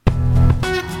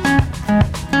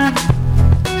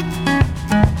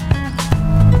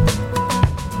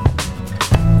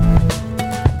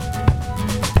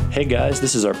Hey guys,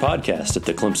 this is our podcast at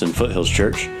the Clemson Foothills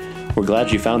Church. We're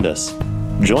glad you found us.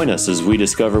 Join us as we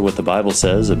discover what the Bible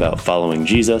says about following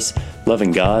Jesus,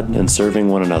 loving God, and serving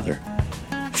one another.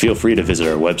 Feel free to visit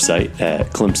our website at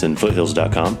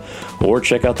clemsonfoothills.com or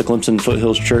check out the Clemson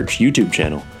Foothills Church YouTube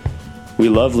channel. We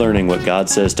love learning what God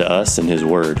says to us in His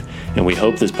Word, and we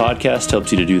hope this podcast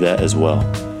helps you to do that as well.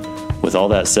 With all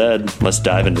that said, let's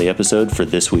dive into the episode for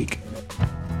this week.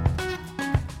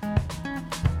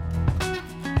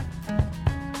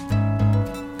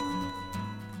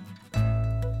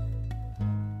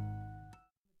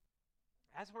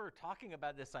 As we're talking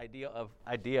about this idea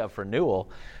of renewal,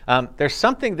 there's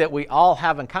something that we all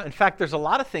have in common. In fact, there's a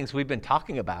lot of things we've been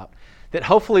talking about that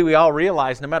hopefully we all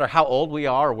realize, no matter how old we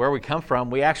are or where we come from,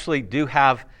 we actually do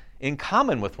have in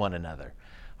common with one another.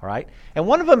 All right? And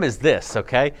one of them is this,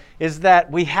 okay, is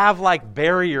that we have like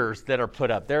barriers that are put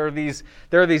up. There are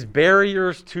these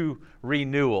barriers to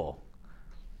renewal.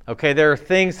 Okay, there are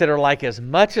things that are like, as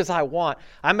much as I want,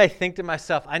 I may think to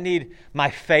myself, I need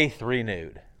my faith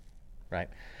renewed. Right?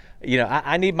 You know,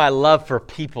 I need my love for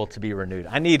people to be renewed.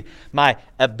 I need my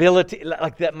ability,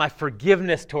 like that, my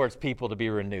forgiveness towards people to be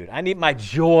renewed. I need my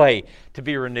joy to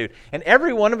be renewed. And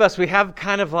every one of us, we have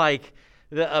kind of like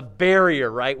a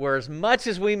barrier, right? Where as much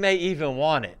as we may even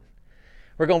want it,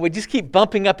 we just keep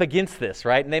bumping up against this,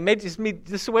 right? And they may just be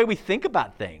just the way we think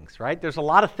about things, right? There's a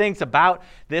lot of things about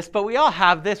this, but we all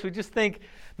have this. We just think,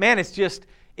 man, it's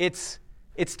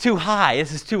too high.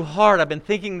 This is too hard. I've been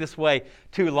thinking this way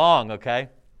too long, okay?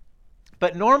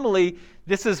 But normally,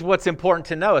 this is what's important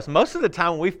to know, is most of the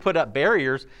time when we've put up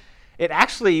barriers, it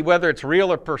actually, whether it's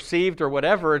real or perceived or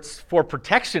whatever, it's for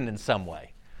protection in some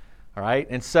way, all right?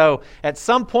 And so at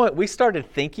some point, we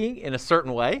started thinking in a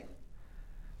certain way,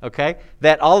 okay,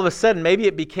 that all of a sudden maybe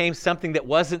it became something that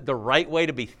wasn't the right way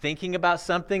to be thinking about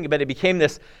something, but it became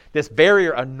this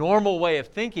barrier, a normal way of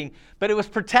thinking, but it was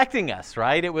protecting us,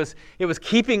 right? It was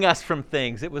keeping us from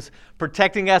things. It was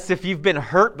protecting us if you've been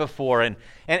hurt before. And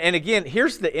again,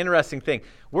 here's the interesting thing.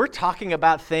 We're talking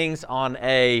about things on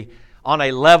a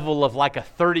level of like a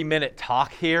 30-minute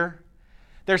talk here.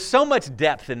 There's so much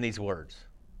depth in these words,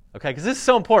 okay? Because this is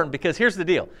so important, because here's the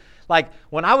deal. Like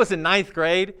when I was in 9th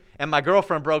grade and my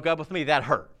girlfriend broke up with me, that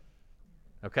hurt,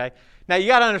 okay? Now you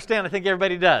got to understand, I think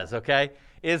everybody does, okay,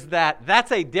 is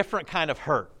that's a different kind of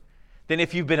hurt than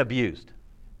if you've been abused,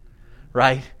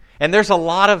 right? And there's a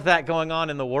lot of that going on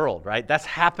in the world, right? That's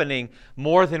happening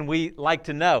more than we like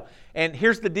to know. And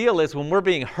here's the deal is when we're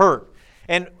being hurt,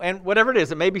 and whatever it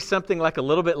is, it may be something like a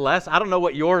little bit less. I don't know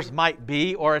what yours might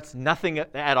be, or it's nothing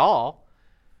at all.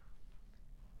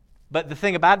 But the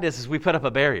thing about this is we put up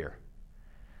a barrier.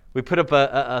 We put up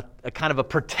a kind of a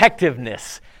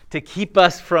protectiveness to keep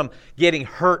us from getting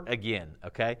hurt again,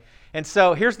 okay? And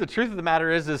so here's the truth of the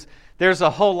matter is there's a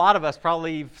whole lot of us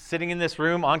probably sitting in this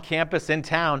room, on campus, in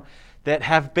town, that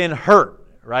have been hurt,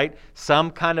 right?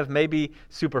 Some kind of maybe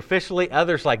superficially,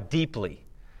 others like deeply,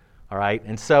 all right?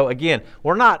 And so again,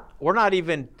 we're not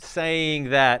even saying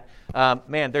that,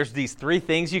 man, there's these 3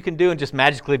 things you can do and just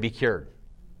magically be cured.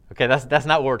 Okay, that's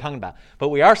not what we're talking about. But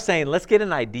we are saying, let's get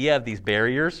an idea of these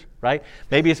barriers, right?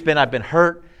 Maybe it's been I've been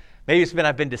hurt. Maybe it's been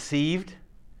I've been deceived,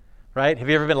 right? Have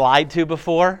you ever been lied to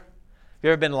before? Have you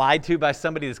ever been lied to by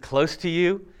somebody that's close to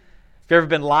you? Have you ever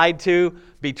been lied to,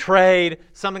 betrayed,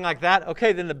 something like that?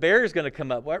 Okay, then the barrier's going to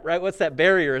come up, right? What's that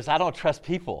barrier? Is I don't trust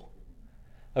people.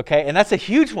 Okay, and that's a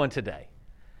huge one today,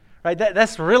 right?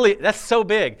 That's so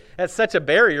big. That's such a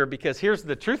barrier, because here's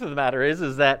the truth of the matter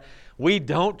is that we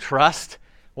don't trust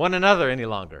one another any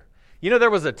longer. You know, there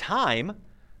was a time,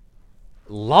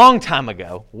 long time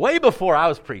ago, way before I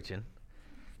was preaching,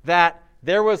 that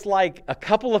there was like a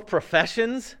couple of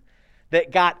professions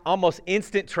that got almost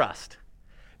instant trust.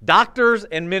 Doctors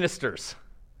and ministers.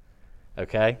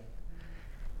 Okay?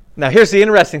 Now here's the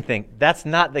interesting thing. That's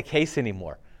not the case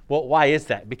anymore. Well, why is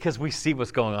that? Because we see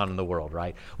what's going on in the world,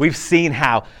 right? We've seen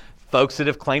how folks that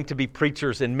have claimed to be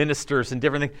preachers and ministers and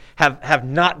different things have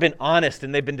not been honest,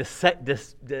 and they've been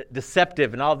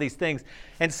deceptive and all these things.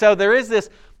 And so there is this,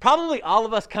 probably all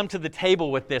of us come to the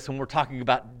table with this when we're talking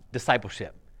about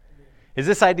discipleship. Is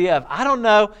this idea of, I don't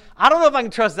know if I can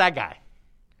trust that guy.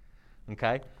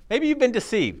 Okay? Maybe you've been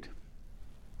deceived.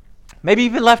 Maybe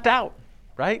you've been left out,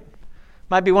 right?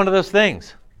 Might be one of those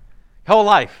things. Whole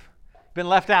life, been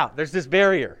left out. There's this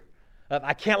barrier of,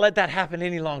 I can't let that happen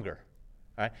any longer.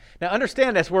 All right? Now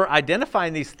understand, as we're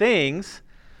identifying these things,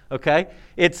 okay,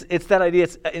 it's that idea,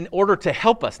 it's in order to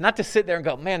help us, not to sit there and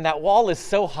go, man, that wall is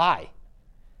so high,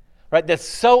 right? That's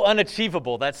so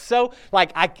unachievable. That's so,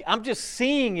 like, I'm just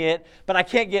seeing it, but I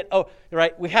can't get,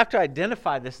 right? We have to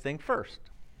identify this thing first.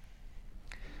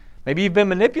 Maybe you've been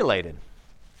manipulated.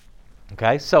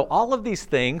 Okay, so all of these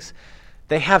things,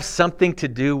 they have something to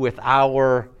do with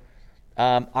our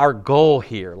goal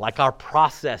here, like our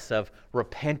process of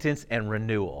repentance and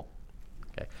renewal.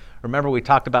 Okay. Remember, we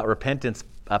talked about repentance.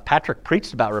 Patrick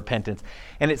preached about repentance,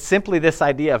 and it's simply this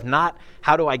idea of not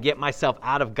how do I get myself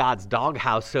out of God's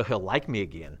doghouse so he'll like me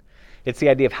again. It's the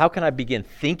idea of how can I begin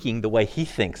thinking the way he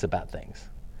thinks about things?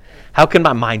 How can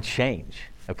my mind change?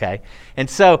 Okay, and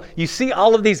so you see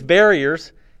all of these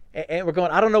barriers, and we're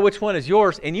going, I don't know which one is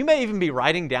yours, and you may even be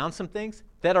writing down some things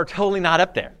that are totally not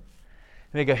up there.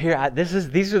 And they go, here,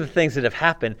 these are the things that have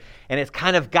happened, and it's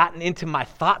kind of gotten into my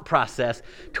thought process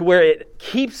to where it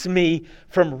keeps me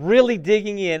from really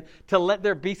digging in to let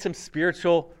there be some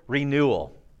spiritual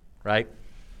renewal, right?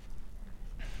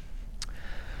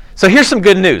 So here's some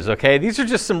good news, okay? These are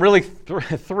just some really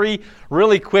three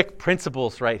really quick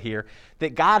principles right here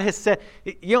that God has said.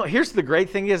 You know, here's the great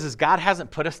thing is God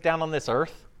hasn't put us down on this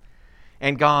earth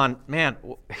and gone, man,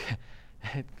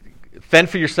 fend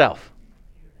for yourself.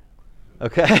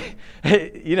 Okay?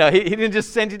 You know, he didn't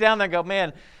just send you down there and go,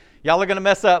 man, y'all are going to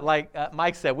mess up. Like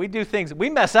Mike said, we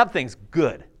mess up things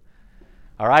good.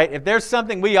 All right? If there's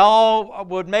something we all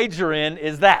would major in,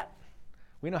 is that.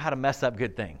 We know how to mess up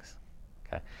good things.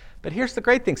 Okay? But here's the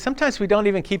great thing. Sometimes we don't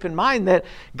even keep in mind that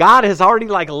God has already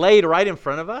laid right in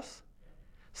front of us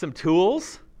some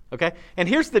tools. Okay? And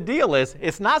here's the deal is,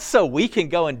 it's not so we can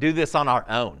go and do this on our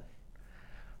own.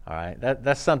 All right?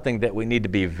 That's something that we need to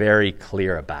be very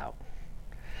clear about.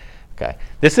 Okay.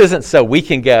 This isn't so we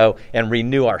can go and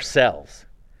renew ourselves.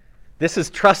 This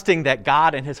is trusting that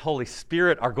God and his Holy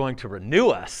Spirit are going to renew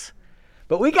us.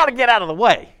 But we got to get out of the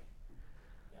way.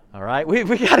 All right? We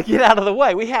got to get out of the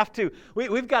way. We've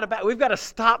got to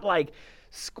stop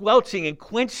squelching and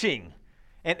quenching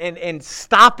and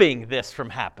stopping this from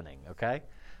happening, okay?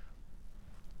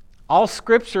 All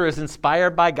Scripture is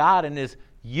inspired by God and is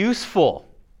useful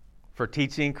for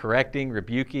teaching, correcting,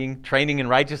 rebuking, training in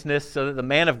righteousness, so that the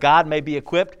man of God may be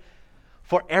equipped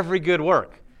for every good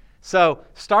work. So,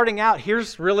 starting out,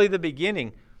 here's really the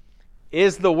beginning.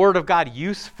 Is the Word of God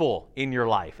useful in your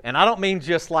life? And I don't mean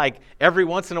just every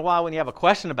once in a while when you have a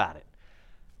question about it.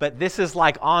 But this is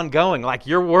ongoing.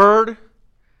 Your Word,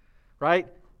 right,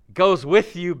 goes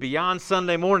with you beyond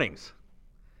Sunday mornings.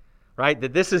 Right?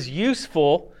 That this is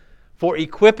useful for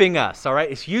equipping us, all right?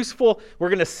 It's useful. We're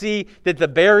going to see that the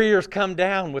barriers come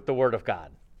down with the Word of God.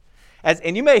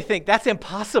 And you may think that's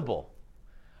impossible,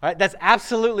 all right? That's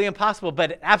absolutely impossible,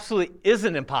 but it absolutely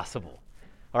isn't impossible,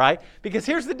 all right? Because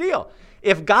here's the deal.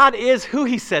 If God is who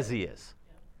he says he is,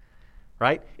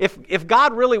 right? If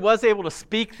God really was able to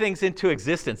speak things into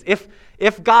existence,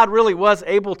 if God really was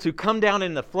able to come down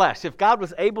in the flesh, if God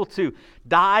was able to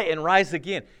die and rise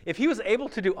again, if he was able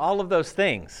to do all of those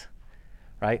things,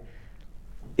 right?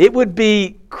 It would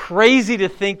be crazy to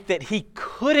think that he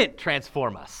couldn't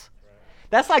transform us.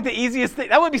 That's the easiest thing.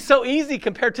 That would be so easy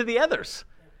compared to the others,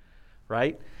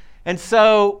 right? And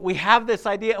so we have this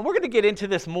idea, and we're going to get into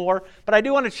this more, but I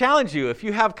do want to challenge you. If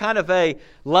you have kind of a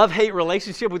love-hate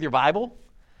relationship with your Bible,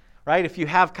 right? If you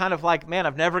have kind of man,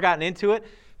 I've never gotten into it,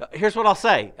 here's what I'll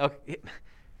say. Okay.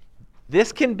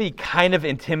 This can be kind of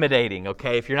intimidating,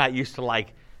 okay, if you're not used to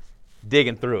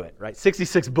digging through it, right?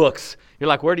 66 books. You're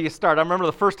like, where do you start? I remember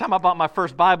the first time I bought my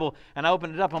first Bible and I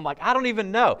opened it up. I'm like, I don't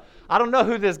even know. I don't know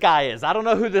who this guy is. I don't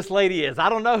know who this lady is. I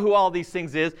don't know who all these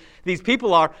things is. These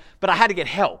people are, but I had to get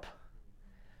help.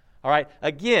 All right.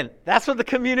 Again, that's what the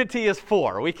community is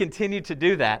for. We continue to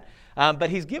do that.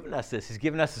 But he's given us this. He's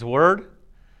given us his word,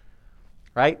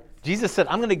 right? Jesus said,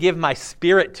 I'm going to give my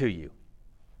Spirit to you.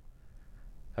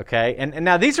 Okay. And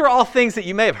now these are all things that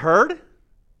you may have heard.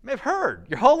 You may have heard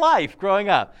your whole life growing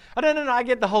up. Oh, no, I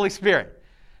get the Holy Spirit.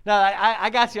 No,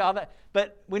 I got you all that.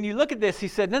 But when you look at this, he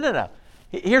said, no.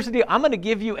 Here's the deal. I'm going to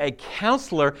give you a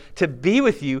counselor to be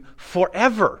with you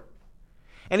forever.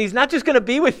 And he's not just going to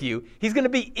be with you. He's going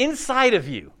to be inside of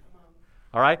you.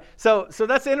 All right? So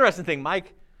that's the interesting thing.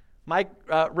 Mike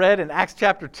read in Acts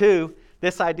chapter 2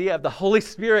 this idea of the Holy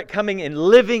Spirit coming and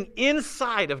living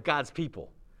inside of God's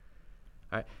people.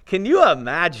 All right? Can you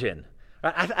imagine?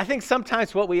 I think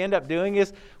sometimes what we end up doing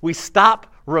is we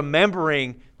stop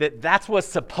remembering that that's what's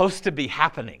supposed to be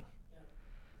happening.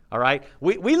 All right?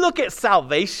 We look at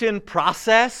salvation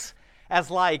process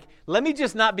as let me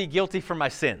just not be guilty for my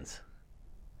sins.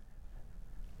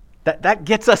 That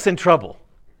gets us in trouble.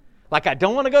 I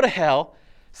don't want to go to hell,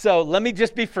 so let me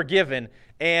just be forgiven.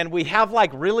 And we have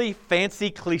really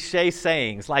fancy cliche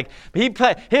sayings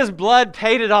his blood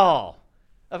paid it all.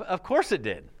 Of course it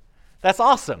did. That's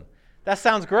awesome. That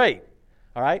sounds great,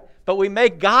 all right? But we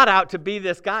make God out to be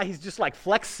this guy. He's just like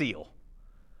Flex Seal,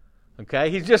 Okay?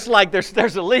 He's just like,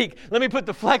 there's a leak. Let me put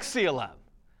the Flex Seal up.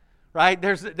 Right?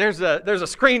 There's a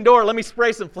screen door. Let me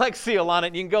spray some Flex Seal on it,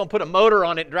 and you can go and put a motor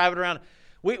on it and drive it around.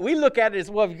 We look at it as,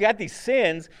 well, you've got these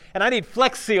sins, and I need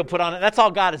Flex Seal put on it. That's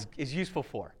all God is useful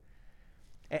for.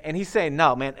 And he's saying,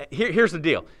 no, man, here's the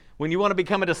deal. When you want to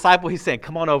become a disciple, he's saying,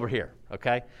 come on over here,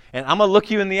 okay? And I'm going to look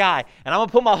you in the eye, and I'm going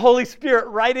to put my Holy Spirit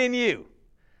right in you.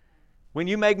 When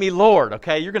you make me Lord,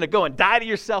 okay, you're going to go and die to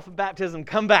yourself in baptism,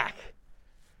 come back.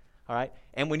 All right?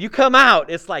 And when you come out,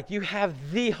 it's like you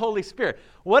have the Holy Spirit.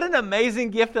 What an amazing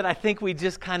gift that I think we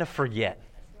just kind of forget.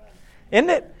 Isn't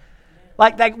it?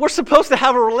 Like we're supposed to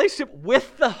have a relationship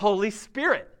with the Holy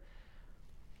Spirit.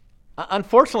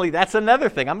 Unfortunately, that's another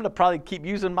thing. I'm going to probably keep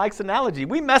using Mike's analogy.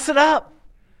 We mess it up.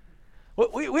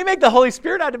 We make the Holy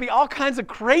Spirit out to be all kinds of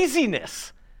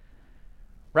craziness.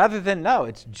 Rather than, no,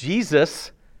 it's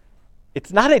Jesus.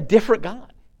 It's not a different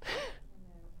God.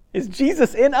 It's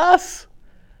Jesus in us.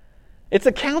 It's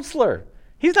a counselor.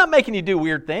 He's not making you do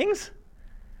weird things,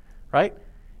 right?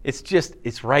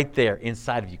 It's right there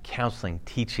inside of you, counseling,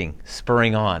 teaching,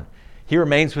 spurring on. He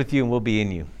remains with you and will be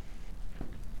in you.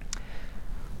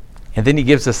 And then he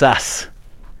gives us,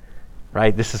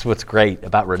 right? This is what's great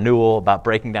about renewal, about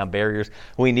breaking down barriers.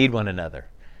 We need one another.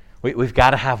 We've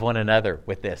got to have one another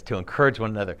with this, to encourage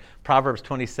one another. Proverbs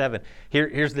 27,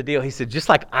 here's the deal. He said, just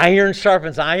like iron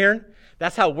sharpens iron,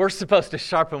 that's how we're supposed to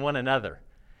sharpen one another.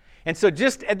 And so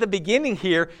just at the beginning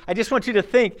here, I just want you to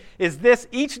think, is this,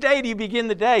 each day do you begin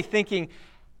the day thinking,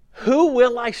 who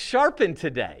will I sharpen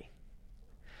today?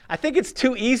 I think it's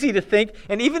too easy to think,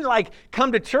 and even like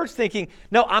come to church thinking,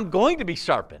 no, I'm going to be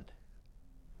sharpened.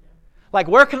 Like,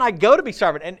 where can I go to be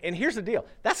sharpened? And here's the deal.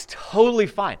 That's totally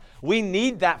fine. We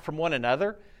need that from one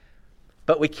another,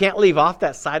 but we can't leave off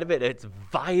that side of it. It's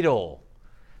vital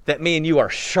that me and you are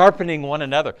sharpening one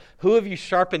another. Who have you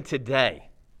sharpened today?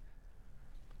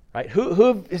 Right?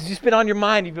 Who has just been on your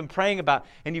mind, you've been praying about,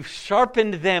 and you've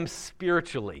sharpened them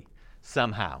spiritually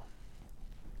somehow.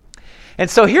 And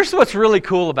so here's what's really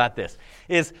cool about this,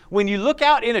 is when you look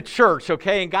out in a church,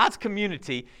 okay, in God's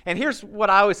community, and here's what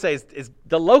I always say is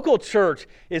the local church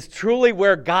is truly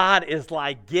where God is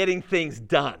like getting things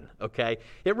done, okay?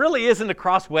 It really isn't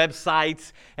across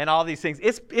websites and all these things.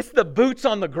 It's the boots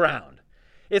on the ground.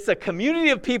 It's a community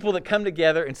of people that come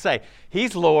together and say,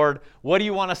 He's Lord, what do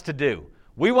you want us to do?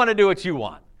 We want to do what you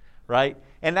want, right?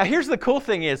 And now here's the cool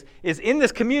thing is in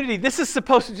this community, this is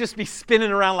supposed to just be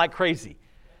spinning around like crazy.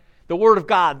 The Word of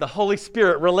God, the Holy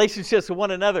Spirit, relationships with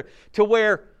one another, to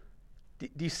where, do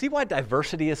you see why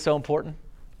diversity is so important? Do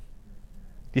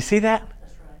you see that?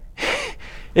 That's right.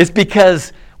 It's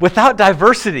because without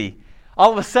diversity,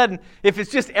 all of a sudden, if it's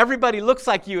just everybody looks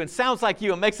like you and sounds like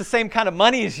you and makes the same kind of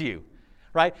money as you,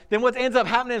 right? Then what ends up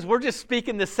happening is we're just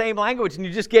speaking the same language and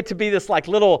you just get to be this like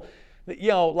little,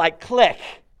 like clique.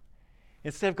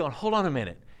 Instead of going, hold on a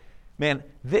minute. Man,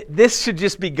 this should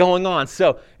just be going on.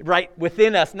 So, right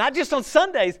within us, not just on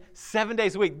Sundays, 7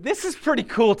 days a week. This is pretty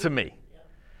cool to me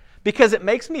because it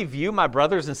makes me view my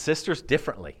brothers and sisters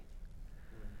differently,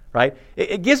 right?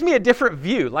 It gives me a different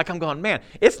view. Like I'm going, man,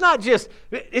 it's not just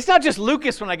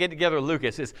Lucas when I get together with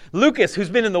Lucas. It's Lucas who's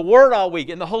been in the Word all week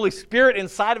and the Holy Spirit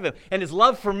inside of him and his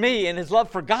love for me and his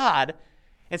love for God.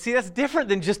 And see, that's different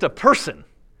than just a person,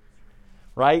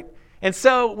 right? And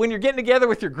so when you're getting together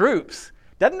with your groups,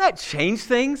 doesn't that change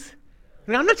things?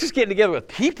 I mean, I'm not just getting together with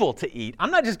people to eat.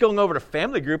 I'm not just going over to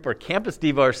family group or campus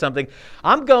devo or something.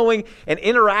 I'm going and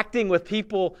interacting with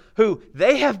people who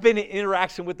they have been in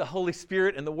interaction with the Holy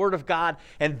Spirit and the Word of God,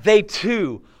 and they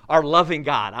too are loving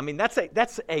God. I mean, that's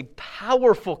a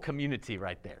powerful community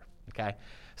right there, okay?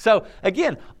 So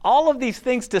again, all of these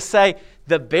things to say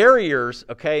the barriers,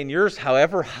 okay, and yours,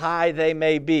 however high they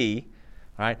may be,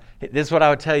 all right, this is what I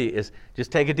would tell you is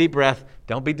just take a deep breath.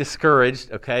 Don't be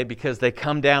discouraged, okay, because they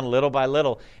come down little by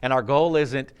little. And our goal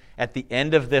isn't at the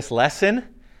end of this lesson,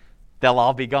 they'll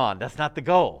all be gone. That's not the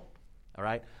goal, all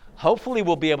right? Hopefully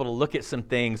we'll be able to look at some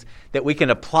things that we can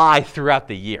apply throughout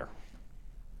the year,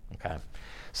 okay?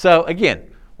 So again,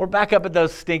 we're back up at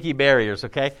those stinky barriers,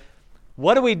 okay?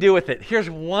 What do we do with it? Here's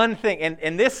one thing,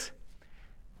 and this,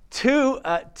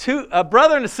 a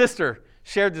brother and a sister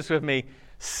shared this with me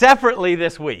separately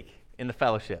this week in the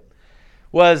fellowship,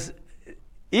 was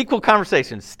equal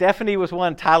conversations. Stephanie was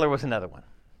one, Tyler was another one.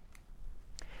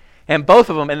 And both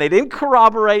of them, and they didn't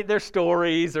corroborate their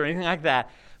stories or anything like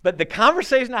that, but the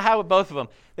conversation I had with both of them,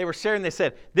 they were sharing, they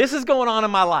said, this is going on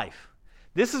in my life.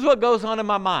 This is what goes on in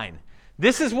my mind.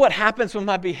 This is what happens with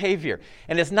my behavior.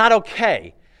 And it's not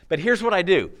okay, but here's what I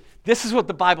do. This is what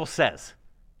the Bible says.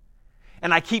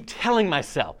 And I keep telling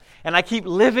myself, and I keep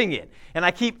living it, and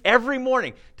I keep every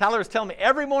morning. Tyler was telling me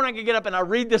every morning I can get up and I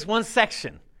read this one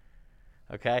section.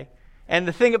 Okay? And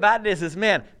the thing about it is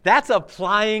man, that's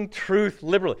applying truth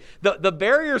liberally. The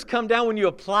barriers come down when you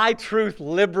apply truth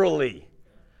liberally.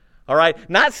 All right?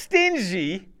 Not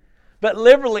stingy, but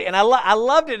liberally. And I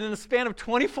loved it. In the span of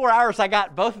 24 hours, I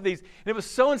got both of these. And it was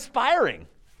so inspiring.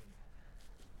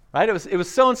 Right? It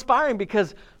was so inspiring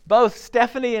because both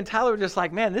Stephanie and Tyler were just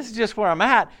like, man, this is just where I'm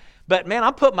at. But man,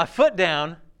 I'm putting my foot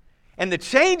down, and the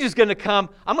change is going to come.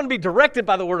 I'm going to be directed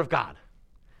by the Word of God.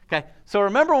 Okay? So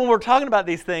remember when we're talking about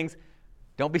these things,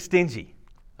 don't be stingy.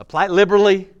 Apply it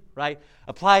liberally, right?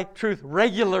 Apply truth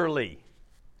regularly.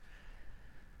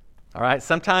 All right?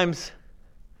 Sometimes,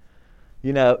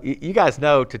 you guys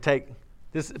know to take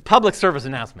this public service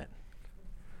announcement.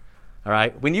 All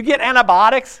right? When you get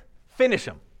antibiotics, finish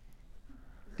them.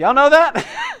 Do y'all know that?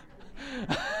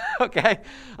 Okay?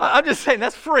 I'm just saying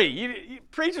that's free.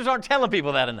 Preachers aren't telling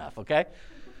people that enough, okay?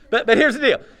 But here's the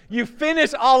deal. You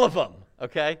finish all of them,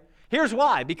 okay? Here's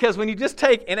why. Because when you just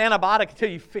take an antibiotic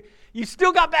until you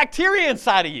still got bacteria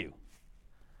inside of you,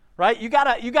 right? You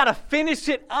gotta finish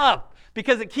it up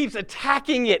because it keeps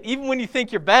attacking it even when you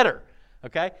think you're better,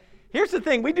 okay? Here's the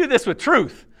thing. We do this with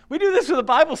truth. We do this with a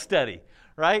Bible study,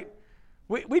 right?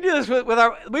 We do this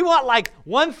we want like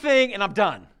one thing and I'm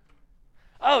done.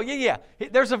 Oh, yeah.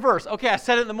 There's a verse. Okay, I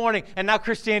said it in the morning and now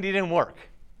Christianity didn't work.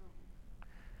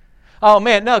 Oh,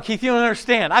 man, no, Keith, you don't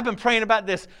understand. I've been praying about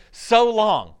this so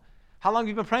long. How long have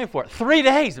you been praying for it? 3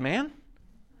 days, man.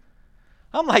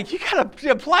 I'm like, you got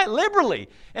to apply it liberally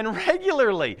and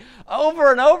regularly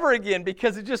over and over again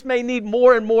because it just may need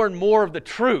more and more and more of the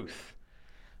truth.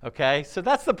 Okay, so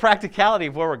that's the practicality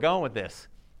of where we're going with this.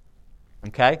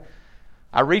 Okay,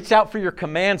 I reach out for your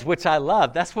commands, which I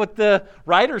love. That's what the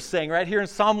writer's saying right here in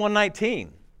Psalm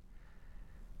 119.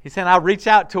 He's saying, I'll reach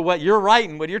out to what you're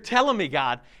writing, what you're telling me,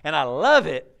 God, and I love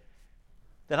it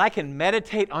that I can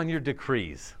meditate on your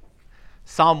decrees.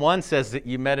 Psalm 1 says that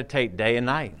you meditate day and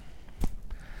night.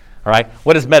 All right,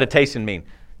 what does meditation mean?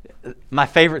 My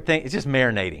favorite thing is just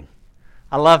marinating.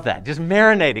 I love that, just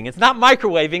marinating. It's not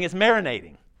microwaving, it's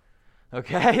marinating.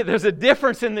 Okay, there's a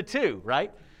difference in the two,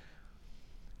 right?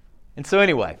 And so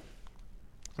anyway,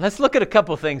 let's look at a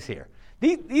couple things here.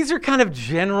 These are kind of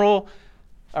general.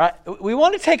 All right, we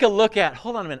want to take a look at,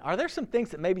 hold on a minute, are there some things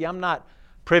that maybe I'm not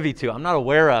privy to, I'm not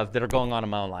aware of that are going on in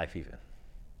my own life even?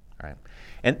 All right,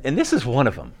 and this is one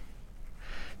of them.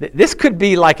 This could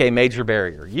be like a major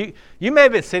barrier. You may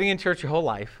have been sitting in church your whole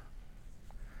life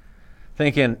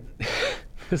thinking,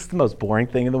 this is the most boring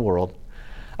thing in the world.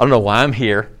 I don't know why I'm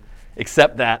here,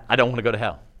 except that I don't want to go to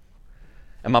hell.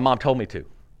 And my mom told me to.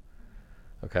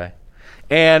 Okay?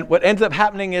 And what ends up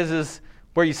happening is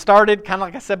where you started, kind of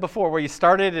like I said before, where you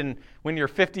started and when you're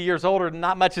 50 years older,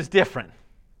 not much is different.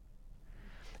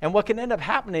 And what can end up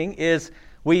happening is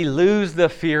we lose the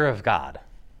fear of God.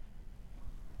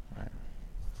 Right.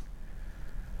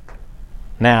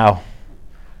 Now,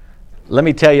 let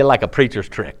me tell you like a preacher's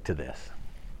trick to this.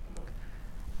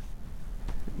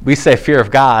 We say fear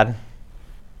of God,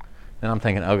 and I'm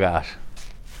thinking, oh gosh,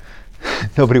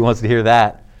 nobody wants to hear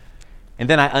that. And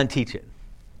then I unteach it.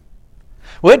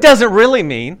 Well, it doesn't really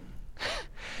mean,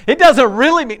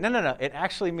 no. It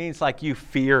actually means like you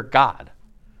fear God.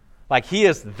 Like he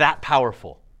is that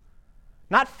powerful.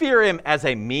 Not fear him as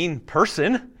a mean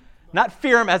person, not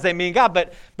fear him as a mean God,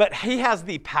 but he has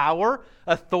the power,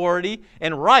 authority,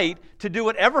 and right to do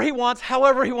whatever he wants,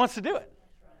 however he wants to do it.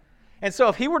 And so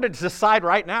if he were to decide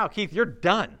right now, Keith, you're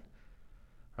done,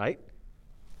 right?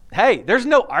 Hey, there's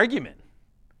no argument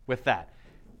with that.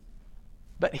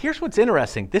 But here's what's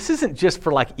interesting. This isn't just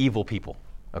for like evil people,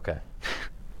 okay?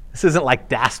 This isn't like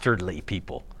dastardly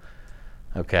people,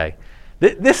 okay?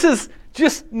 This is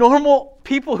just normal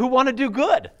people who want to do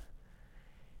good.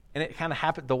 And it kind of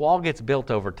happens. The wall gets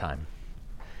built over time.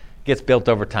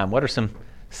 What are some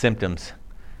symptoms?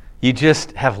 You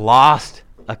just have lost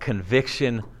a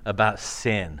conviction about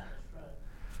sin.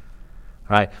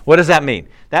 Right? What does that mean?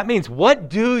 That means, what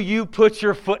do you put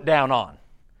your foot down on?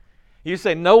 You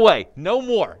say, no way, no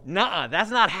more, nuh-uh,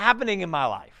 that's not happening in my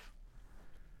life.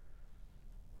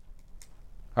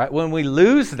 All right? When we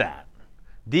lose that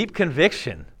deep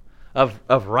conviction of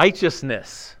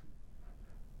righteousness,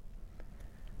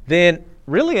 then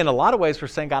really in a lot of ways we're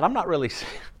saying, God, I'm not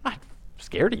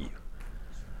scared of you.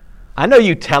 I know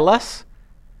you tell us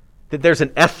that there's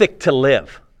an ethic to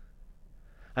live.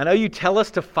 I know you tell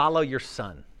us to follow your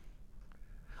son.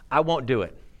 I won't do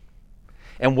it.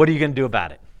 And what are you going to do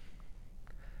about it?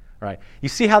 Right? You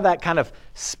see how that kind of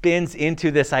spins into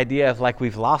this idea of like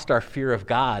we've lost our fear of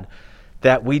God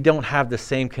that we don't have the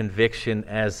same conviction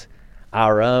as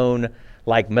our own,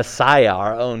 like Messiah,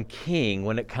 our own King,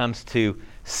 when it comes to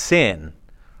sin,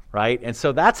 right? And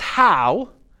so that's how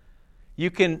you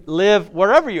can live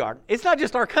wherever you are. It's not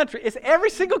just our country, it's every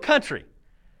single country,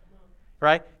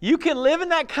 right? You can live in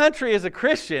that country as a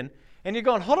Christian, and you're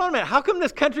going, hold on a minute, how come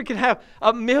this country can have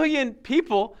 1 million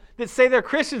people that say they're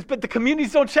Christians, but the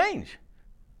communities don't change?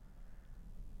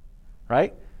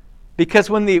 Right? Because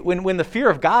when the fear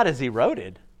of God is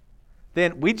eroded,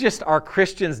 then we just are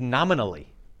Christians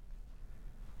nominally.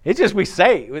 It's just we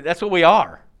say, that's what we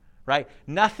are, right?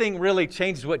 Nothing really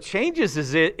changes. What changes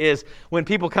is when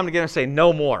people come together and say,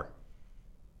 no more,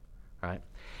 right?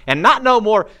 And not no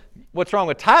more what's wrong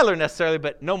with Tyler necessarily,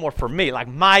 but no more for me, like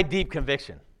my deep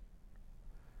conviction,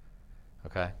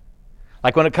 okay?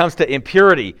 Like when it comes to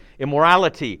impurity,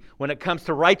 immorality, when it comes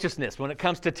to righteousness, when it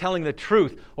comes to telling the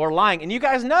truth or lying. And you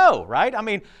guys know, right? I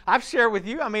mean, I've shared with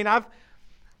you,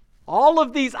 all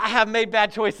of these I have made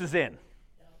bad choices in.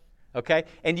 Okay?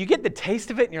 And you get the taste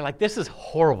of it and you're like, this is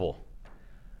horrible.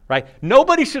 Right?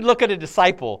 Nobody should look at a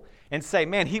disciple and say,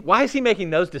 man, why is he making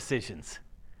those decisions?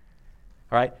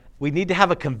 All right? We need to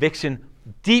have a conviction,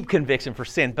 deep conviction for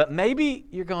sin. But maybe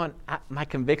you're going, my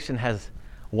conviction has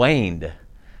waned.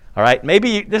 All right,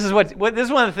 maybe this is one of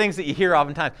the things that you hear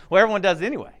oftentimes. Well, everyone does it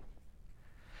anyway.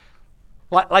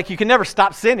 Like you can never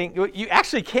stop sinning. You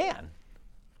actually can.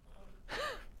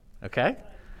 Okay,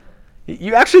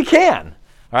 you actually can.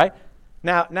 All right.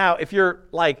 Now, if you're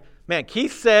like, man,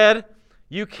 Keith said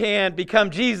you can become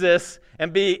Jesus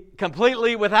and be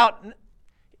completely without.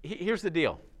 Here's the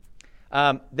deal.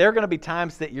 There are going to be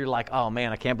times that you're like, oh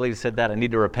man, I can't believe he said that. I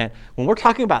need to repent. When we're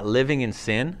talking about living in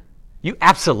sin, you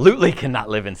absolutely cannot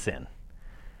live in sin,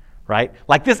 right?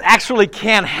 Like this actually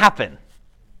can happen.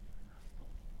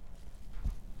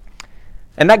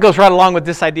 And that goes right along with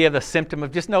this idea of the symptom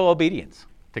of just no obedience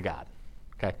to God,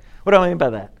 okay? What do I mean by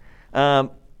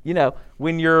that?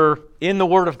 When you're in the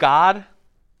Word of God,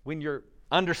 when you're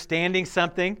understanding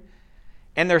something,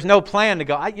 and there's no plan to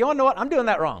go, you know what, I'm doing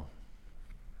that wrong.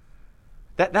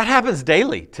 That happens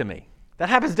daily to me. That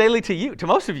happens daily to you, to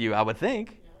most of you, I would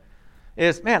think.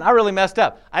 Is, man, I really messed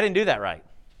up. I didn't do that right.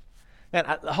 Man,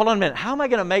 hold on a minute. How am I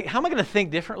going to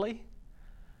think differently?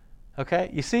 Okay,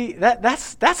 you see,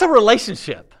 that's a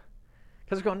relationship.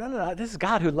 Because we're going, no, this is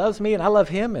God who loves me and I love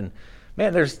him. And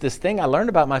man, there's this thing I learned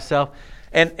about myself.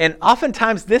 And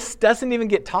oftentimes this doesn't even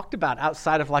get talked about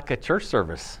outside of like a church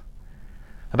service.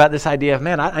 About this idea of,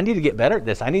 man, I need to get better at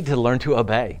this. I need to learn to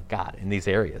obey God in these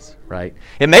areas, right?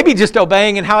 It may be just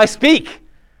obeying in how I speak.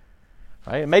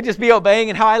 Right? It may just be obeying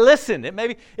in how I listen.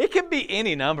 It can be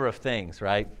any number of things,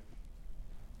 right?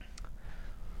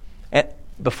 And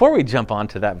before we jump on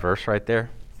to that verse right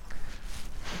there,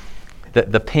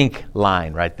 the pink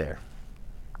line right there.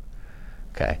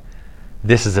 Okay.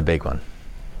 This is a big one.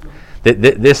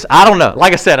 This, I don't know.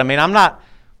 Like I said, I'm not.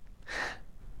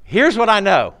 Here's what I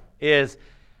know is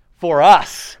for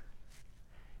us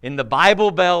in the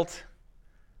Bible Belt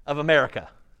of America,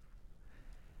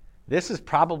 this is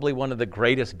probably one of the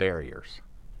greatest barriers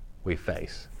we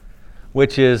face,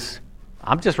 which is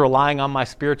I'm just relying on my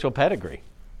spiritual pedigree.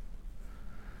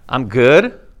 I'm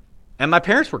good, and my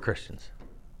parents were Christians.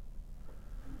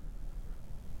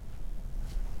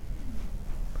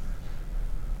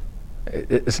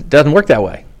 It doesn't work that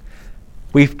way.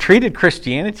 We've treated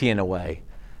Christianity in a way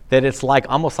that it's like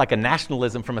almost like a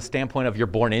nationalism from a standpoint of you're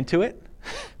born into it,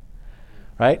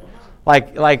 right?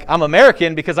 Like I'm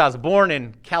American because I was born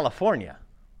in California,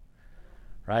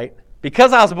 right?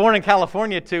 Because I was born in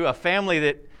California to a family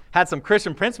that had some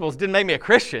Christian principles didn't make me a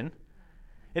Christian.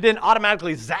 It didn't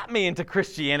automatically zap me into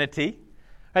Christianity.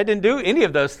 I didn't do any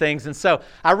of those things. And so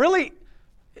I really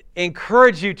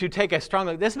encourage you to take a strong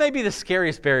look. This may be the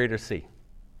scariest barrier to see.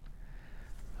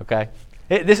 Okay?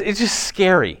 It's just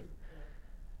scary.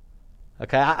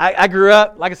 Okay? I grew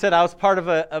up, like I said, I was part of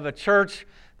a church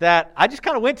that I just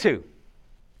kind of went to.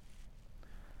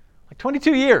 Like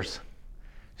 22 years.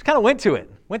 Just kind of went to it.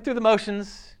 Went through the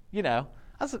motions,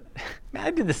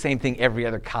 I did the same thing every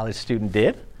other college student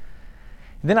did.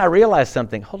 And then I realized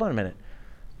something. Hold on a minute.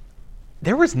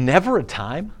 There was never a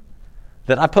time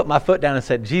that I put my foot down and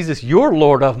said, Jesus, you're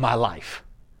Lord of my life.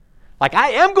 Like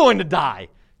I am going to die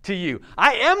to you.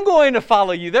 I am going to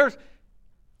follow you.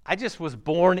 I just was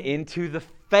born into the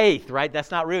faith, right?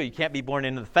 That's not real. You can't be born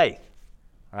into the faith,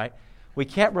 right? We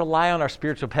can't rely on our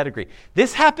spiritual pedigree.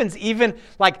 This happens even,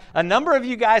 like a number of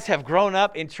you guys have grown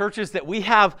up in churches that we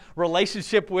have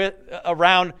relationship with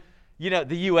around, the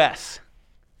U.S.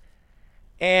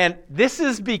 And this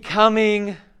is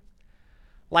becoming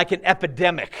like an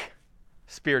epidemic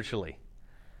spiritually.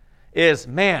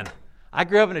 Man, I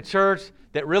grew up in a church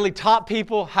that really taught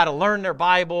people how to learn their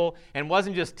Bible and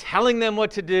wasn't just telling them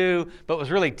what to do, but was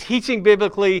really teaching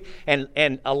biblically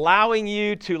and allowing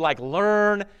you to like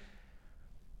learn.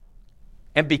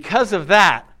 And because of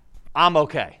that, I'm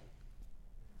okay.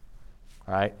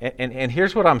 All right? And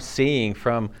here's what I'm seeing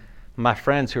from my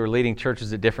friends who are leading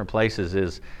churches at different places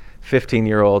is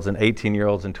 15-year-olds and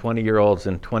 18-year-olds and 20-year-olds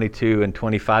and 22 and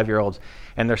 25-year-olds.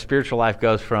 And their spiritual life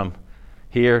goes from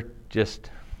here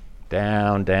just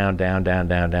down, down, down, down,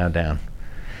 down, down, down.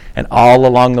 And all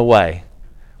along the way,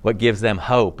 what gives them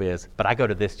hope is, but I go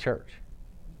to this church.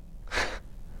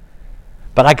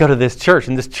 But I go to this church,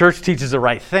 and this church teaches the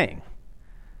right thing.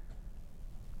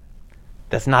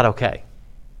 That's not okay.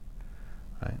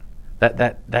 Right?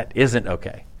 That isn't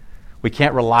okay. We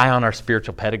can't rely on our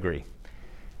spiritual pedigree.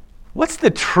 What's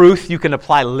the truth you can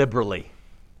apply liberally?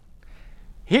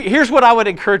 Here's what I would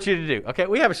encourage you to do. Okay,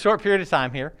 we have a short period of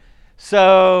time here.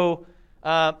 So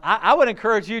I would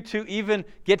encourage you to even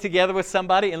get together with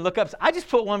somebody and look up. I just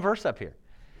put one verse up here.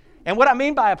 And what I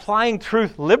mean by applying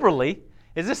truth liberally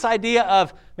is this idea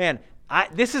of, man,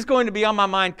 this is going to be on my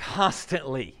mind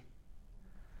constantly.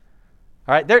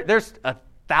 All right, there's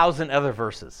 1,000 other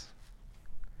verses.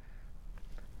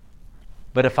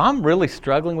 But if I'm really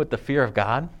struggling with the fear of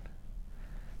God,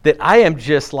 that I am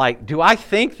just like, do I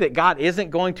think that God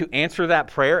isn't going to answer that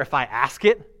prayer if I ask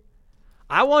it?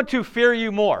 I want to fear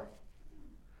you more.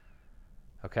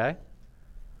 Okay?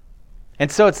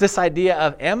 And so it's this idea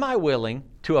of, am I willing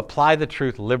to apply the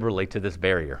truth liberally to this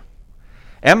barrier?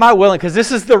 Am I willing? Because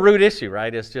this is the root issue,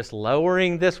 right? It's just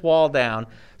lowering this wall down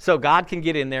so God can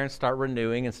get in there and start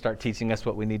renewing and start teaching us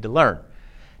what we need to learn.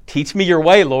 Teach me your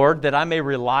way, Lord, that I may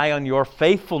rely on your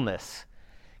faithfulness.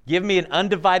 Give me an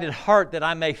undivided heart that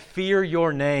I may fear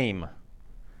your name.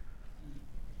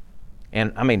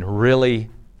 And I mean, really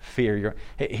fear your...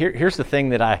 Here's the thing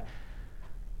that I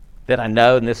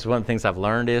know, and this is one of the things I've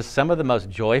learned, is some of the most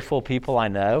joyful people I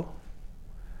know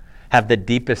have the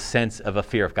deepest sense of a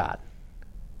fear of God.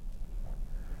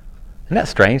 Isn't that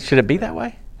strange? Should it be that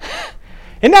way?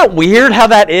 Isn't that weird how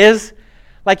that is?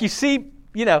 Like you see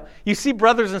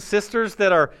brothers and sisters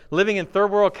that are living in third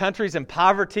world countries in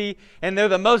poverty, and they're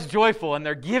the most joyful, and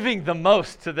they're giving the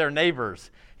most to their neighbors.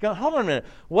 You go, hold on a minute.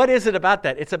 What is it about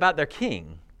that? It's about their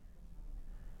king.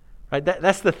 Right?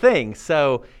 That's the thing.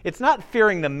 So it's not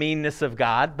fearing the meanness of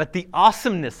God, but the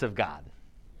awesomeness of God.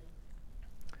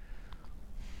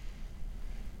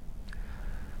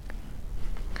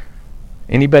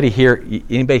 Anybody here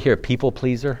a people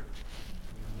pleaser?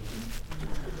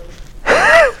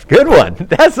 Good one.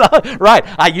 That's right.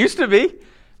 I used to be.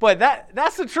 But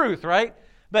that's the truth, right?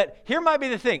 But here might be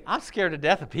the thing. I'm scared to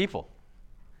death of people.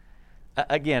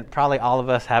 Again, probably all of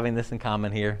us having this in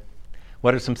common here.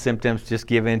 What are some symptoms? Just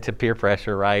give in to peer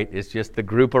pressure, right? It's just the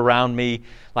group around me.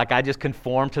 Like I just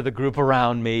conform to the group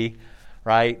around me,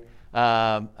 right?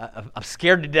 I'm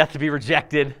scared to death to be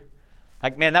rejected.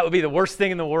 Like, man, that would be the worst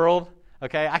thing in the world.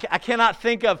 Okay, I cannot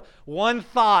think of one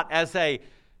thought as a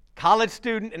college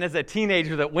student and as a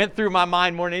teenager that went through my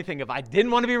mind more than anything. If I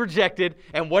didn't want to be rejected,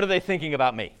 and what are they thinking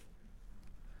about me?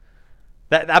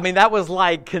 That was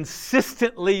like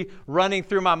consistently running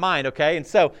through my mind, okay? And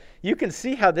so you can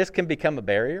see how this can become a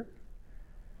barrier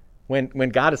when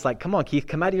God is like, come on, Keith,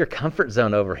 come out of your comfort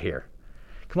zone over here.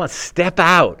 Come on, step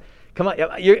out. Come on,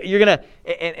 you're going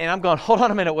to, and I'm going, hold on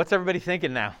a minute, what's everybody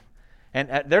thinking now?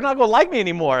 And they're not going to like me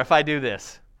anymore if I do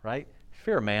this, right?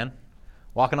 Fear of man.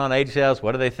 Walking on eggshells,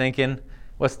 what are they thinking?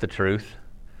 What's the truth?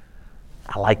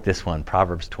 I like this one,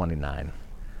 Proverbs 29.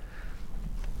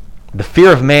 The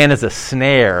fear of man is a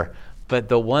snare, but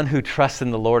the one who trusts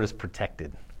in the Lord is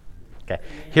protected. Okay.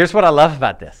 Here's what I love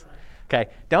about this. Okay.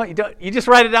 You just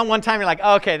write it down one time, you're like,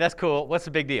 oh, okay, that's cool. What's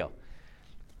the big deal?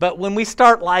 But when we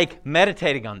start like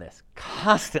meditating on this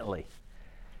constantly,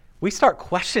 we start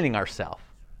questioning ourselves.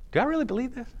 Do I really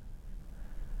believe this?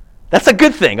 That's a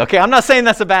good thing, okay? I'm not saying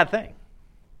that's a bad thing.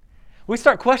 We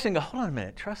start questioning, go, hold on a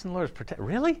minute, trust in the Lord is protected.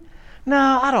 Really?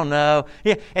 No, I don't know.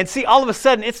 Yeah, and see, all of a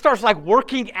sudden, it starts like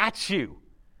working at you.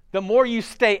 The more you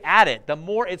stay at it, the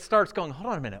more it starts going,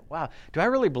 hold on a minute, wow, do I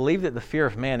really believe that the fear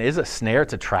of man is a snare,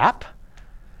 it's a trap?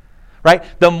 Right?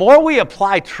 The more we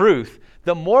apply truth,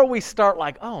 the more we start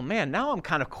like, oh man, now I'm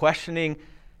kind of questioning,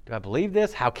 do I believe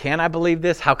this? How can I believe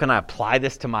this? How can I apply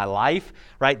this to my life?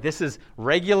 Right? This is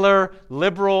regular,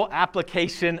 liberal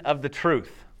application of the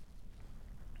truth.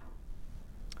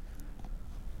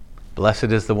 Blessed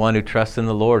is the one who trusts in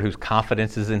the Lord, whose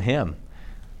confidence is in him.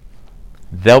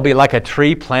 They'll be like a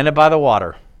tree planted by the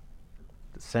water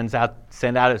that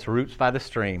send out its roots by the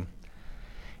stream.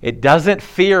 It doesn't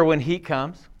fear when heat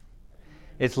comes.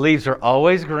 Its leaves are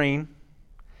always green.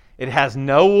 It has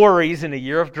no worries in a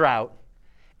year of drought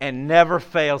and never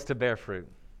fails to bear fruit.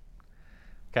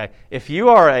 Okay, if you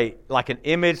are an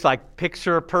image,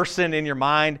 picture person in your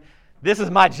mind, this is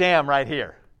my jam right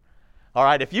here. All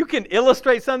right, if you can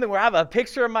illustrate something where I have a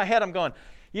picture in my head, I'm going,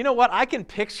 you know what? I can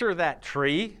picture that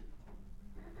tree,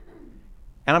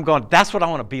 and I'm going, that's what I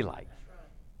want to be like.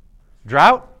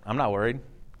 Drought? I'm not worried.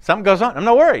 Something goes on? I'm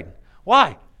not worried.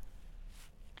 Why?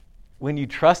 When you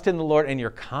trust in the Lord and your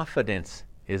confidence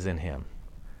is in Him,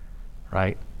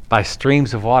 right? By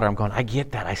streams of water, I'm going, I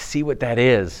get that. I see what that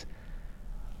is,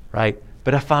 right?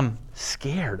 But if I'm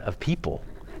scared of people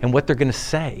and what they're going to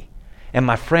say, and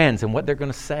my friends and what they're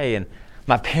going to say, and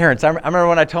my parents, I remember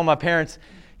when I told my parents,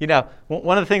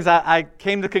 one of the things I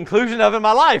came to the conclusion of in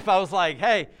my life, I was like,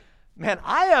 hey, man,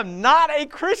 I am not a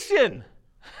Christian.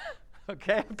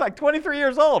 Okay, I'm 23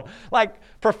 years old,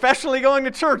 professionally going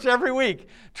to church every week,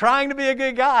 trying to be a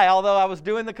good guy, although I was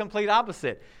doing the complete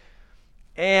opposite.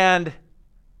 And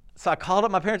so I called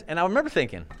up my parents, and I remember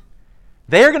thinking,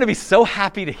 they are going to be so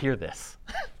happy to hear this.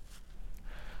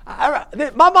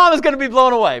 My mom is going to be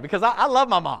blown away because I love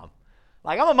my mom.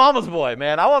 I'm a mama's boy,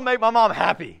 man. I want to make my mom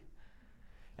happy.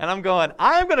 And I'm going,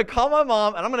 I am going to call my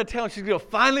mom, and I'm going to tell her, she's going to,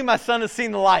 finally my son has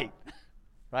seen the light.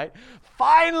 Right?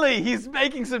 Finally, he's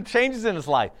making some changes in his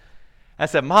life. I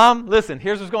said, Mom, listen,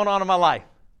 here's what's going on in my life.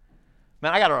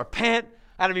 Man, I got to repent.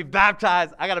 I got to be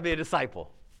baptized. I got to be a disciple.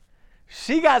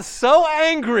 She got so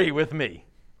angry with me.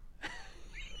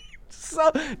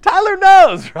 So Tyler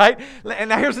knows, right? And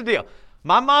now here's the deal.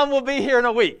 My mom will be here in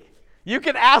a week. You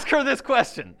can ask her this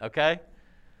question, okay?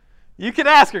 You can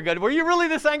ask her, were you really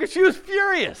this angry? She was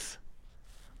furious.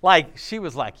 She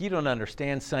was like, you don't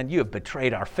understand, son. You have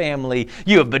betrayed our family.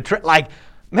 You have betrayed,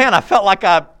 man, I felt like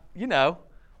I,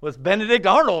 was Benedict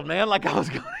Arnold, man, I was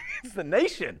going against the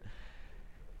nation.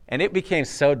 And it became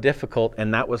so difficult,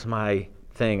 and that was my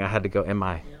thing. I had to go, am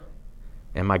I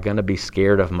going to be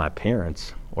scared of my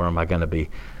parents, or am I going to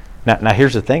be? Now,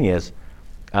 here's the thing is,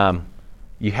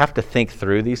 you have to think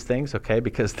through these things, okay,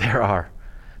 because there are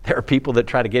people that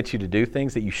try to get you to do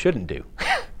things that you shouldn't do.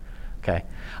 Okay,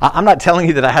 I'm not telling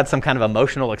you that I had some kind of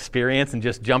emotional experience and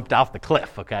just jumped off the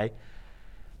cliff, okay?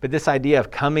 But this idea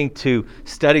of coming to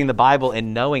studying the Bible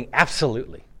and knowing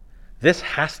absolutely this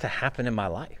has to happen in my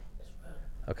life,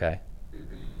 okay?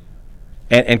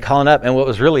 And calling up, and what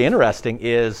was really interesting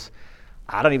is,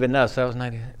 I don't even know, so I was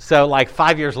 90. So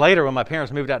 5 years later when my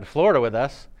parents moved out to Florida with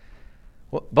us,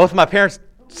 both of my parents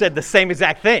said the same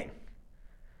exact thing.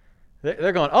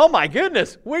 They're going, oh my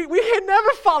goodness, we had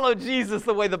never followed Jesus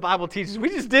the way the Bible teaches. We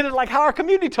just did it like how our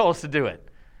community told us to do it.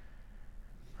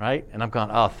 Right? And I'm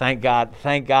going, oh, thank God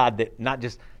that not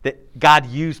just that God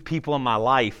used people in my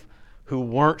life who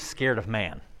weren't scared of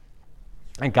man.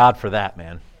 Thank God for that,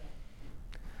 man.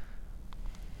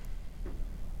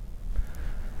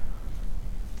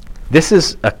 This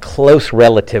is a close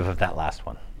relative of that last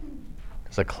one.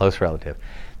 It's a close relative.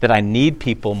 That I need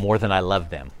people more than I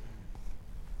love them.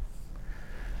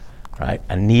 Right?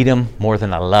 I need them more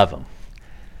than I love them.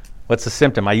 What's the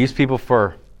symptom? I use people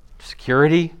for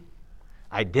security,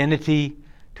 identity,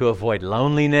 to avoid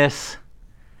loneliness.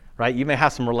 Right? You may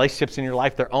have some relationships in your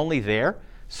life. They're only there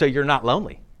so you're not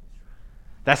lonely.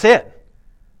 That's it.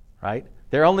 Right?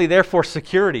 They're only there for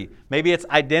security. Maybe it's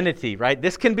identity. Right?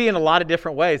 This can be in a lot of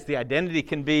different ways. The identity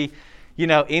can be,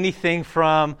 anything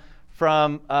from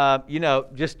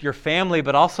just your family,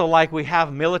 but also we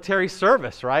have military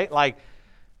service. Right?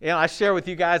 I shared with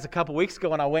you guys a couple weeks ago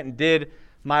when I went and did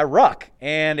my ruck.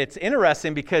 And it's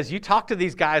interesting because you talk to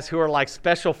these guys who are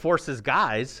special forces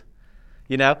guys,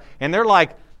 and they're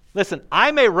like, listen,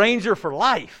 I'm a ranger for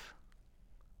life.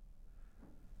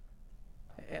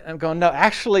 And I'm going, no,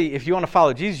 actually, if you want to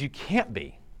follow Jesus, you can't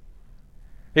be.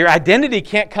 Your identity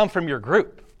can't come from your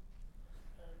group.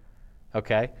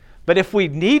 Okay? But if we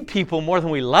need people more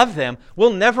than we love them,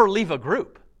 we'll never leave a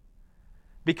group.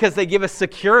 Because they give us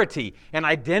security and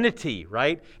identity,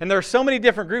 right? And there are so many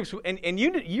different groups, and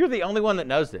you're the only one that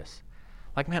knows this.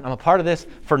 Man, I'm a part of this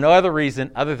for no other reason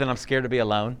other than I'm scared to be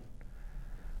alone.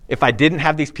 If I didn't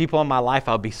have these people in my life,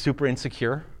 I would be super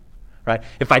insecure, right?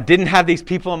 If I didn't have these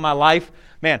people in my life,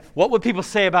 man, what would people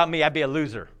say about me? I'd be a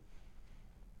loser.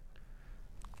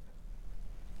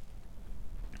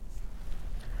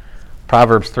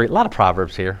 Proverbs 3, a lot of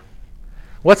Proverbs here.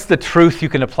 What's the truth you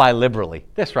can apply liberally?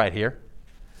 This right here.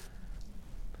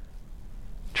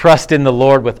 Trust in the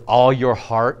Lord with all your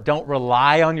heart. Don't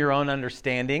rely on your own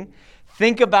understanding.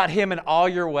 Think about Him in all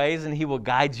your ways, and He will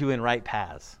guide you in right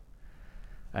paths.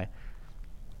 Right?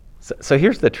 So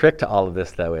here's the trick to all of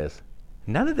this, though, is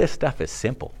none of this stuff is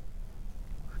simple.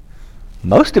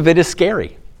 Most of it is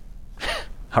scary.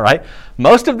 All right?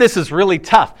 Most of this is really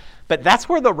tough, but that's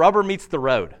where the rubber meets the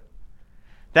road.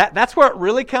 That's where it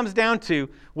really comes down to,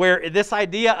 where this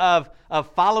idea of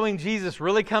following Jesus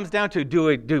really comes down to,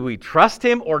 do we trust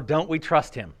him or don't we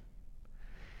trust him?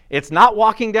 It's not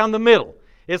walking down the middle.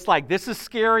 It's like, this is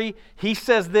scary. He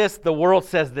says this, the world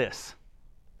says this.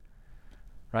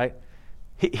 Right?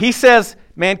 He says,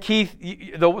 man, Keith,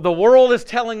 the world is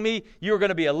telling me you're going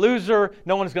to be a loser,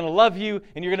 no one's going to love you,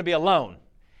 and you're going to be alone.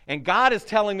 And God is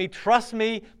telling me, trust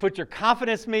me, put your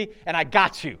confidence in me, and I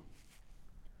got you.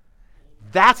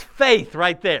 That's faith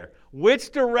right there.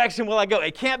 Which direction will I go?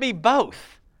 It can't be both.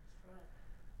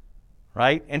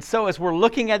 Right? And so as we're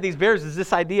looking at these barriers, is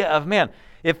this idea of, man,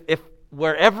 if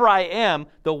wherever I am,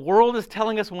 the world is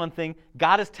telling us one thing,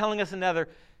 God is telling us another.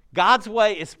 God's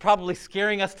way is probably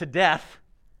scaring us to death.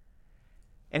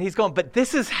 And he's going, but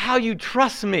this is how you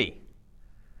trust me.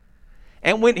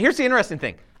 And here's the interesting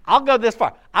thing. I'll go this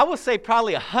far. I will say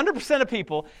probably 100% of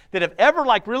people that have ever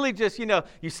really just,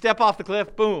 you step off the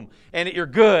cliff, boom, and you're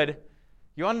good.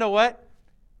 You want to know what?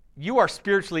 You are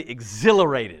spiritually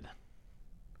exhilarated.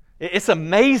 It's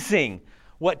amazing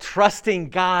what trusting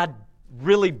God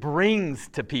really brings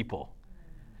to people,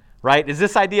 right? Is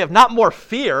this idea of not more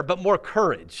fear, but more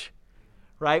courage,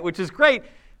 right? Which is great.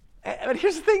 But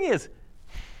here's the thing is,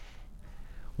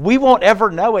 we won't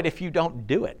ever know it if you don't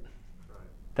do it.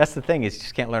 That's the thing, is you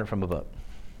just can't learn it from a book.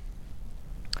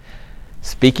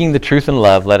 Speaking the truth in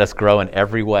love, let us grow in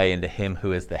every way into him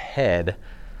who is the head,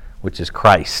 which is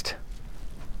Christ.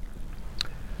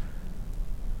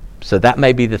 So that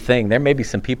may be the thing. There may be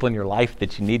some people in your life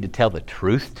that you need to tell the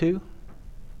truth to,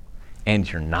 and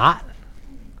you're not,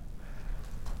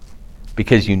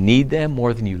 because you need them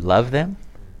more than you love them.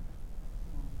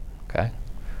 Okay?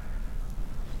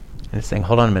 And it's saying,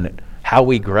 hold on a minute. How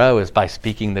we grow is by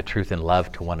speaking the truth in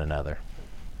love to one another.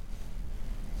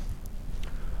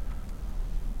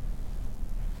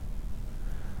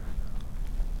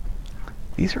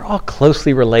 These are all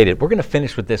closely related. We're going to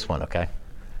finish with this one, okay?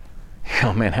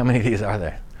 Oh man, how many of these are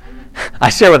there? I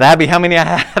shared with Abby how many I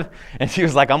had, and she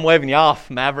was like, I'm waving you off,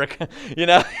 Maverick. You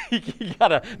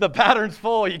gotta, the pattern's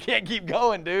full. You can't keep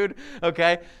going, dude.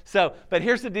 Okay? So, but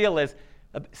here's the deal is,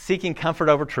 seeking comfort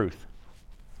over truth.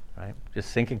 Right?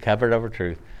 Just seeking comfort over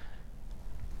truth.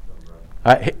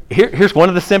 All right, here's one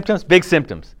of the symptoms, big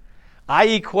symptoms. I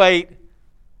equate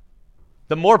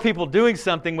the more people doing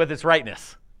something with its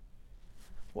rightness.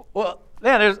 Well,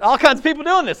 man, there's all kinds of people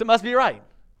doing this. It must be right.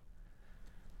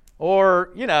 Or,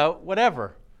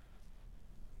 whatever.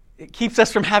 It keeps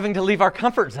us from having to leave our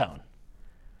comfort zone.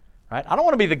 Right? I don't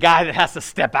want to be the guy that has to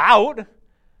step out.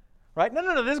 Right?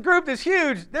 No. This group is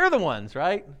huge. They're the ones,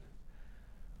 right?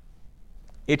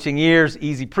 Itching ears,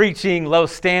 easy preaching, low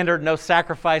standard, no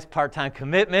sacrifice, part-time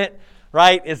commitment,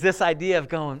 right? Is this idea of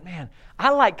going, man, I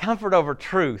like comfort over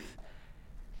truth.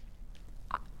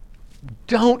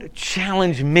 Don't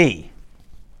challenge me.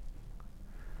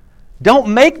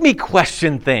 Don't make me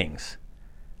question things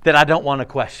that I don't want to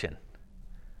question,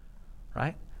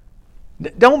 right?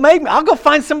 Don't make me. I'll go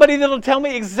find somebody that'll tell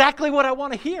me exactly what I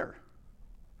want to hear,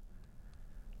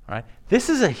 all right? This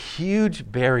is a huge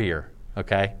barrier,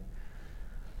 okay?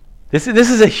 This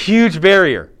is a huge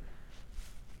barrier,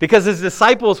 because as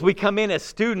disciples, we come in as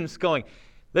students going,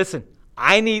 listen,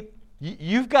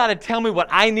 you've got to tell me what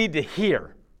I need to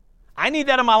hear. I need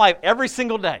that in my life every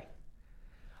single day.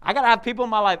 I got to have people in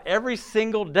my life every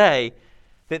single day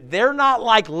that they're not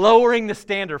lowering the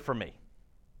standard for me.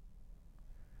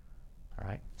 All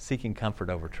right? Seeking comfort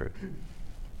over truth.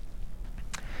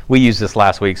 We used this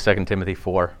last week, 2 Timothy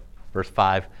 4, verse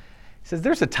 5. It says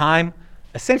there's a time.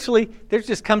 Essentially, there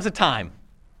just comes a time,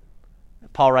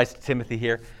 Paul writes to Timothy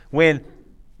here, when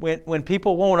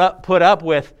people won't put up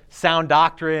with sound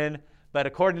doctrine, but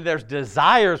according to their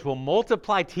desires will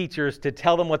multiply teachers to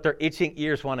tell them what their itching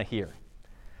ears want to hear.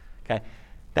 Okay,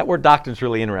 that word doctrine is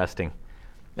really interesting.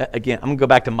 Again, I'm going to go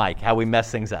back to Mike, how we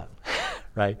mess things up,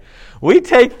 right? We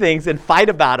take things and fight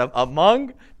about them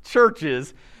among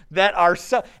churches that are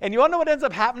so, and you want to know what ends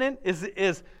up happening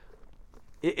is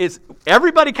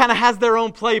everybody kind of has their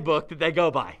own playbook that they go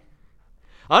by.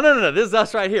 Oh, no, this is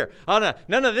us right here. Oh,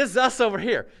 no, this is us over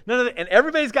here. No, and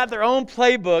everybody's got their own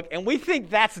playbook, and we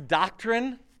think that's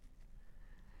doctrine.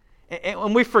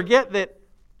 And we forget that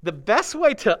the best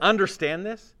way to understand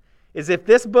this is if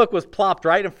this book was plopped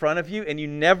right in front of you and you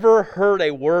never heard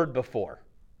a word before.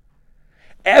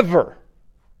 Ever.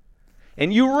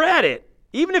 And you read it,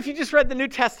 even if you just read the New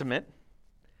Testament,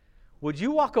 would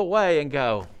you walk away and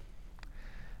go,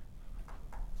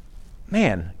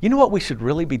 man, you know what we should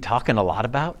really be talking a lot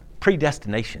about?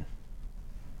 Predestination.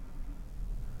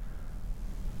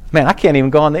 Man, I can't even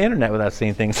go on the internet without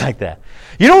seeing things like that.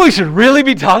 You know what we should really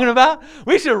be talking about?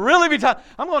 We should really be talking.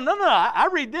 I'm going, no. I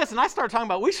read this and I start talking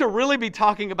about, we should really be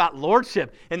talking about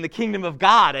lordship and the kingdom of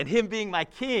God and Him being my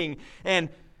king and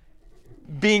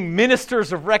being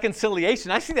ministers of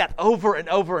reconciliation. I see that over and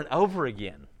over and over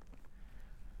again.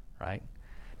 Right?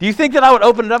 Do you think that I would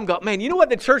open it up and go, man, you know what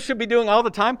the church should be doing all the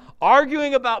time?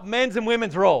 Arguing about men's and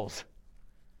women's roles.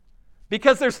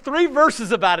 Because there's 3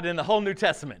 verses about it in the whole New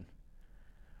Testament.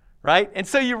 Right? And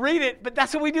so you read it, but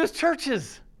that's what we do as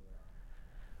churches.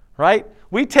 Right?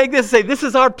 We take this and say, this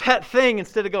is our pet thing,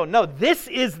 instead of going, no, this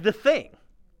is the thing.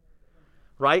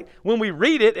 Right? When we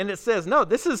read it and it says, no,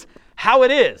 this is how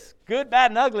it is. Good,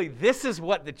 bad, and ugly. This is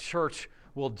what the church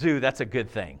will do. That's a good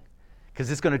thing.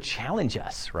 Because it's going to challenge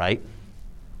us, right?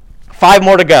 5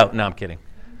 more to go. No, I'm kidding.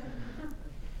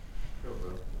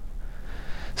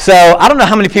 So I don't know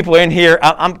how many people are in here.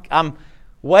 I'm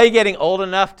way getting old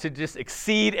enough to just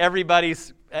exceed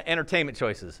everybody's entertainment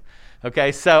choices.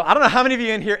 Okay, so I don't know how many of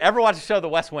you in here ever watched the show The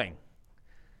West Wing.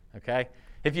 Okay,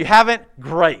 if you haven't,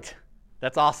 great.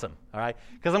 That's awesome, all right?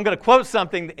 Because I'm going to quote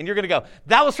something, and you're going to go,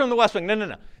 that was from The West Wing.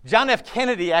 No. John F.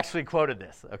 Kennedy actually quoted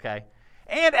this, okay?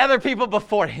 And other people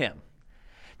before him.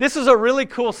 This is a really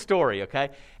cool story, okay?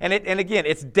 And again,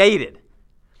 it's dated.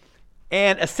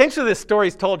 And essentially this story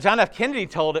is told, John F. Kennedy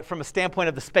told it from a standpoint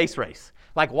of the space race.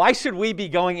 Like, why should we be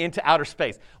going into outer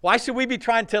space? Why should we be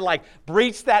trying to,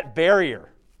 breach that barrier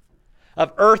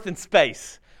of Earth and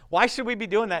space? Why should we be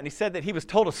doing that? And he said that he was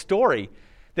told a story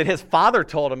that his father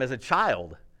told him as a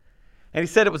child. And he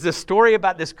said it was this story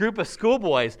about this group of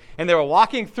schoolboys, and they were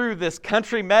walking through this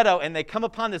country meadow, and they come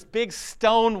upon this big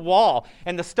stone wall,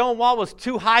 and the stone wall was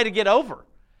too high to get over.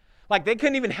 Like, they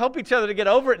couldn't even help each other to get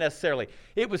over it necessarily.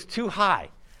 It was too high.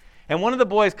 And one of the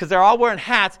boys, because they're all wearing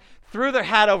hats, threw their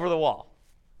hat over the wall.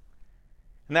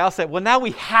 And they all said, well, now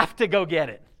we have to go get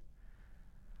it.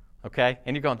 Okay?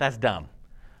 And you're going, that's dumb.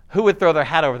 Who would throw their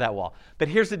hat over that wall? But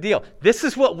here's the deal. This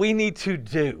is what we need to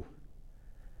do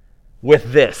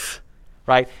with this,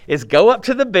 right? Is go up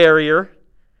to the barrier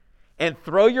and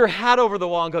throw your hat over the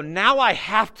wall and go, now I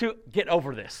have to get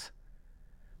over this.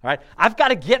 All right? I've got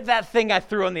to get that thing I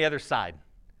threw on the other side.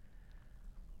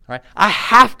 All right? I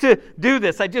have to do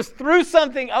this. I just threw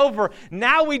something over.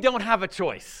 Now we don't have a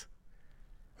choice.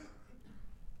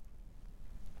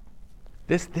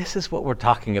 This is what we're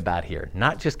talking about here.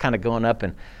 Not just kind of going up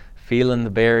and feeling the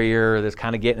barrier that's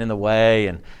kind of getting in the way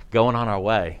and going on our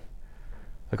way.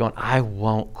 We're going, I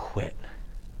won't quit.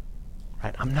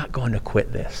 Right? I'm not going to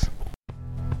quit this.